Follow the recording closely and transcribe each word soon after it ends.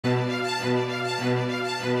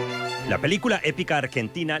La película épica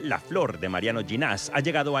argentina La Flor de Mariano Llinas ha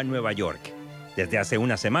llegado a Nueva York. Desde hace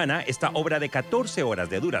una semana, esta obra de 14 horas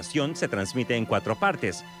de duración se transmite en 4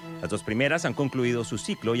 partes. Las 2 primeras han concluido su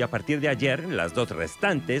ciclo y a partir de ayer, las 2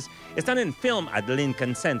 restantes están en Film at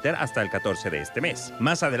Lincoln Center hasta el 14 de este mes.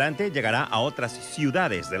 Más adelante llegará a otras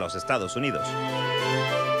ciudades de los Estados Unidos.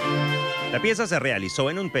 La pieza se realizó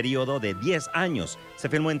en un periodo de 10 años. Se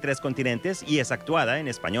filmó en 3 continentes y es actuada en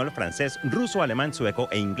español, francés, ruso, alemán, sueco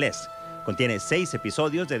e inglés. Contiene 6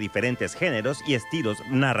 episodios de diferentes géneros y estilos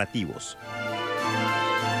narrativos.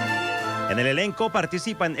 En el elenco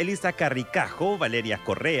participan Elisa Carricajo, Valeria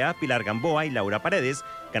Correa, Pilar Gamboa y Laura Paredes,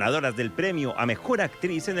 ganadoras del premio a Mejor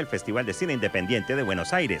Actriz en el Festival de Cine Independiente de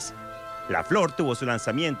Buenos Aires. La Flor tuvo su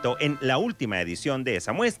lanzamiento en la última edición de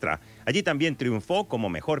esa muestra. Allí también triunfó como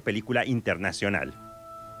Mejor Película Internacional.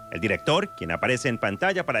 El director, quien aparece en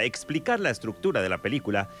pantalla para explicar la estructura de la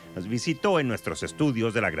película, nos visitó en nuestros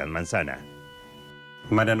estudios de la Gran Manzana.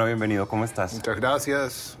 Mariano, bienvenido. ¿Cómo estás? Muchas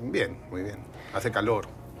gracias. Bien, muy bien. Hace calor.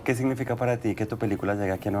 ¿Qué significa para ti que tu película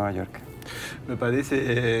llegue aquí a Nueva York? Me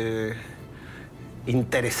parece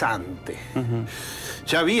interesante.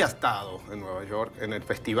 Ya había estado en Nueva York, en el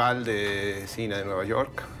Festival de Cine de Nueva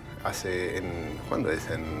York, ¿cuándo es?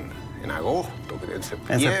 En agosto, creo, en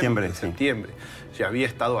septiembre. En septiembre. Ya había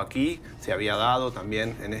estado aquí, se había dado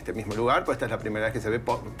también en este mismo lugar, pues esta es la primera vez que se ve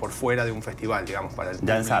por fuera de un festival, digamos, para el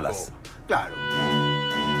público. Ya en salas. Claro.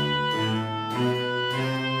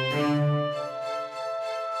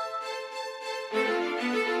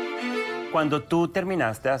 Cuando tú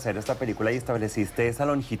terminaste de hacer esta película y estableciste esa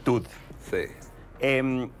longitud, Sí.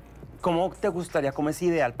 ¿Cómo te gustaría, cómo es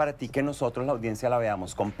ideal para ti que nosotros, la audiencia, la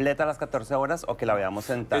veamos? ¿Completa las 14 horas o que la veamos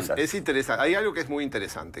en tandas? Es interesante. Hay algo que es muy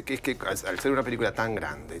interesante, que es que al ser una película tan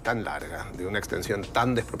grande, tan larga, de una extensión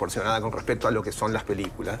tan desproporcionada con respecto a lo que son las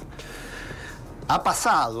películas, ha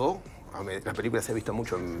pasado. La película se ha visto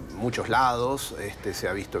mucho en muchos lados, se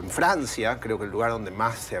ha visto en Francia, creo que el lugar donde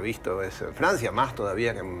más se ha visto es en Francia, más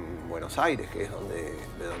todavía que en Buenos Aires, que es de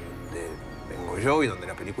donde vengo yo y donde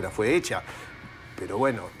la película fue hecha. Pero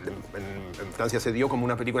bueno, en Francia se dio como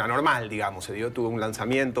una película normal, digamos, tuvo un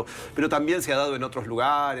lanzamiento, pero también se ha dado en otros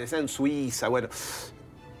lugares, en Suiza, bueno.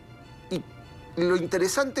 Y lo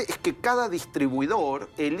interesante es que cada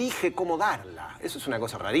distribuidor elige cómo darla. Eso es una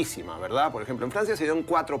cosa rarísima, ¿verdad? Por ejemplo, en Francia se dio en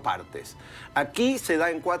 4 partes. Aquí se da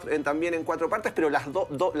también en 4 partes, pero las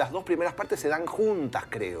 2 primeras partes se dan juntas,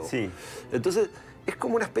 creo. Sí. Entonces, es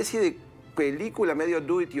como una especie de película medio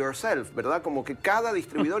do it yourself, ¿verdad? Como que cada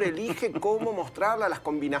distribuidor elige cómo mostrarla, las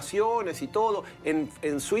combinaciones y todo.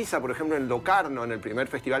 En Suiza, por ejemplo, en Locarno, en el primer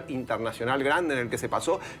festival internacional grande en el que se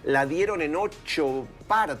pasó, la dieron en 8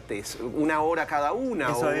 partes, 1 hora cada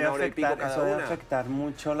una, eso o 1 hora y pico cada eso debe una. afectar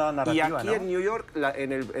mucho la narrativa, Y aquí, ¿no? en New York,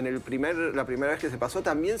 la primera vez que se pasó,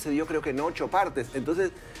 también se dio creo que en 8 partes.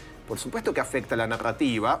 Entonces, por supuesto que afecta la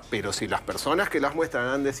narrativa, pero si las personas que las muestran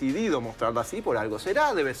han decidido mostrarla así, por algo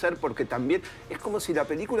será. Debe ser porque también es como si la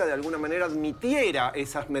película de alguna manera admitiera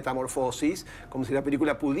esas metamorfosis, como si la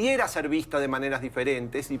película pudiera ser vista de maneras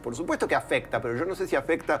diferentes. Y por supuesto que afecta, pero yo no sé si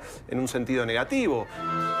afecta en un sentido negativo.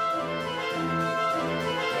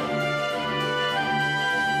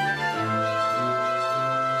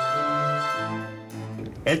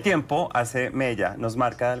 El tiempo hace mella, nos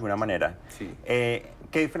marca de alguna manera. Sí.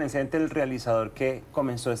 ¿Qué diferencia entre el realizador que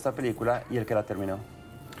comenzó esta película y el que la terminó?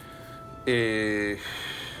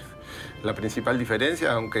 La principal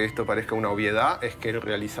diferencia, aunque esto parezca una obviedad, es que el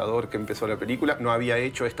realizador que empezó la película no había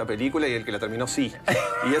hecho esta película y el que la terminó sí.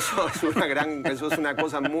 Y eso es una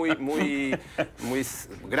cosa muy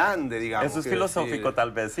grande, digamos. Eso es filosófico,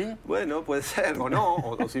 tal vez, ¿sí? Bueno, puede ser, o no,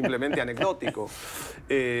 o simplemente anecdótico.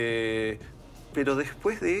 Pero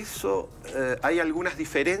después de eso hay algunas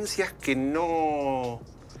diferencias que no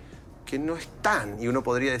están, y uno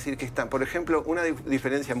podría decir que están. Por ejemplo, una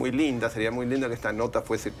diferencia muy linda, sería muy linda que esta nota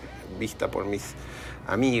fuese vista por mis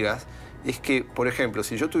amigas, es que, por ejemplo,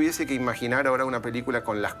 si yo tuviese que imaginar ahora una película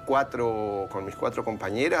con mis 4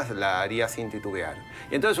 compañeras, la haría sin titubear.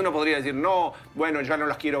 Y entonces uno podría decir, no, bueno, ya no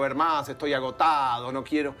las quiero ver más, estoy agotado, no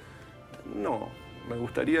quiero. No.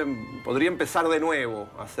 Podría empezar de nuevo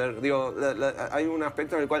a hacer, hay un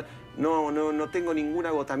aspecto en el cual no tengo ningún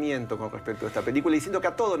agotamiento con respecto a esta película y siento que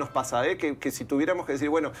a todos nos pasa, que si tuviéramos que decir,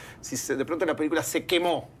 bueno, si de pronto la película se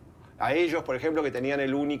quemó, a ellos, por ejemplo, que tenían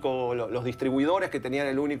los distribuidores que tenían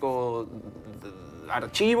el único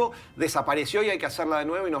archivo, desapareció y hay que hacerla de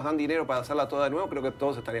nuevo y nos dan dinero para hacerla toda de nuevo, creo que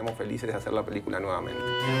todos estaríamos felices de hacer la película nuevamente.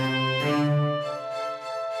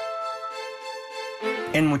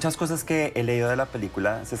 En muchas cosas que he leído de la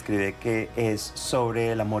película se escribe que es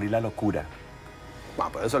sobre el amor y la locura.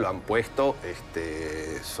 Bueno, por eso lo han puesto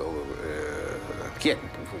 ¿quién?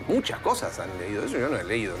 Muchas cosas han leído eso, yo no he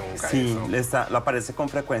leído nunca eso. Sí, lo aparece con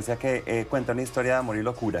frecuencia que cuenta una historia de amor y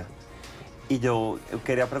locura. Y yo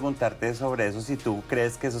quería preguntarte sobre eso, si tú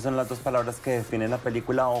crees que esas son las dos palabras que definen la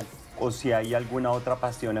película o si hay alguna otra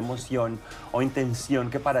pasión, emoción o intención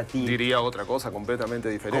que para ti... Diría otra cosa completamente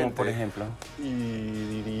diferente. ¿Cómo, por ejemplo?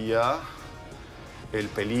 Y diría el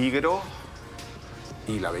peligro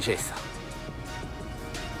y la belleza.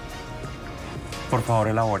 Por favor,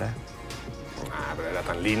 elabora. Ah, pero era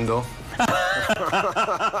tan lindo.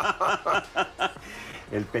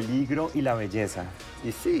 El peligro y la belleza.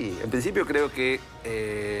 Y sí, en principio creo que...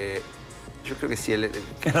 yo creo que sí.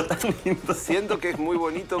 Era tan lindo. Siento que es muy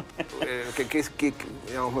bonito,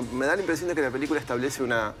 digamos, me da la impresión de que la película establece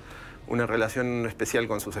una relación especial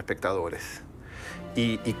con sus espectadores.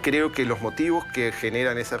 Y creo que los motivos que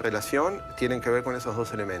generan esa relación tienen que ver con esos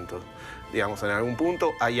dos elementos. Digamos, en algún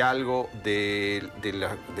punto hay algo del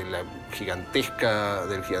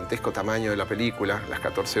gigantesco tamaño de la película, las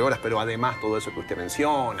 14 horas, pero además todo eso que usted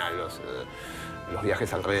menciona, los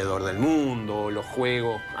viajes alrededor del mundo, los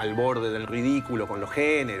juegos al borde del ridículo con los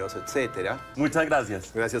géneros, etc. Muchas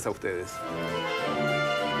gracias. Gracias a ustedes.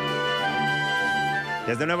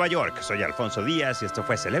 Desde Nueva York, soy Alfonso Diaz y esto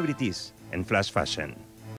fue Celebrities en Flash Fashion.